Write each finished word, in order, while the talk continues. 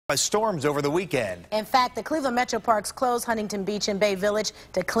by storms over the weekend. In fact, the Cleveland Metro Parks closed Huntington Beach and Bay Village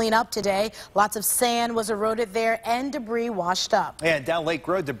to clean up today. Lots of sand was eroded there and debris washed up. And down Lake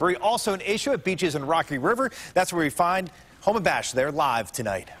Road, debris also an issue at beaches in Rocky River. That's where we find Homa Bash there live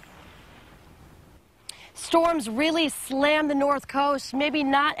tonight. Storms really slammed the north coast, maybe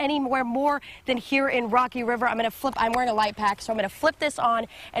not anywhere more than here in Rocky River. I'm wearing a light pack, so I'm going to flip this on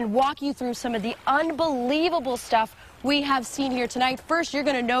and walk you through some of the unbelievable stuff we have seen here tonight. First, you're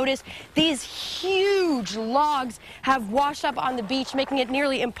going to notice these huge logs have washed up on the beach, making it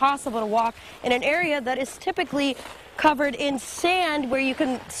nearly impossible to walk in an area that is typically covered in sand where you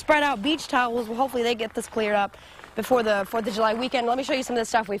can spread out beach towels. Well, hopefully they get this cleared up before the 4th of July weekend. Let me show you some of the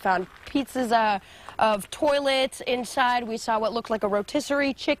stuff we found. Pieces of toilets inside. We saw what looked like a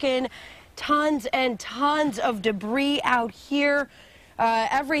rotisserie chicken. Tons and tons of debris out here.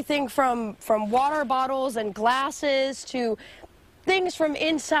 Everything from water bottles and glasses to things from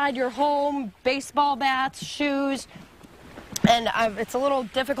inside your home, baseball bats, shoes. And it's a little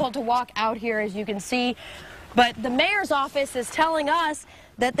difficult to walk out here, as you can see. But the mayor's office is telling us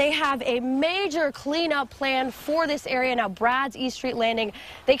that they have a major cleanup plan for this area. Now, Brad's East Street Landing,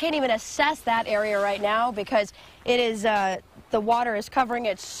 they can't even assess that area right now because it is the water is covering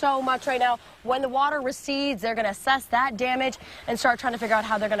it so much right now. When the water recedes, they're going to assess that damage and start trying to figure out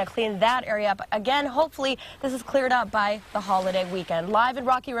how they're going to clean that area up. Again, hopefully this is cleared up by the holiday weekend. Live in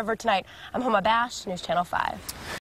Rocky River tonight, I'm Homa Bash, News Channel 5.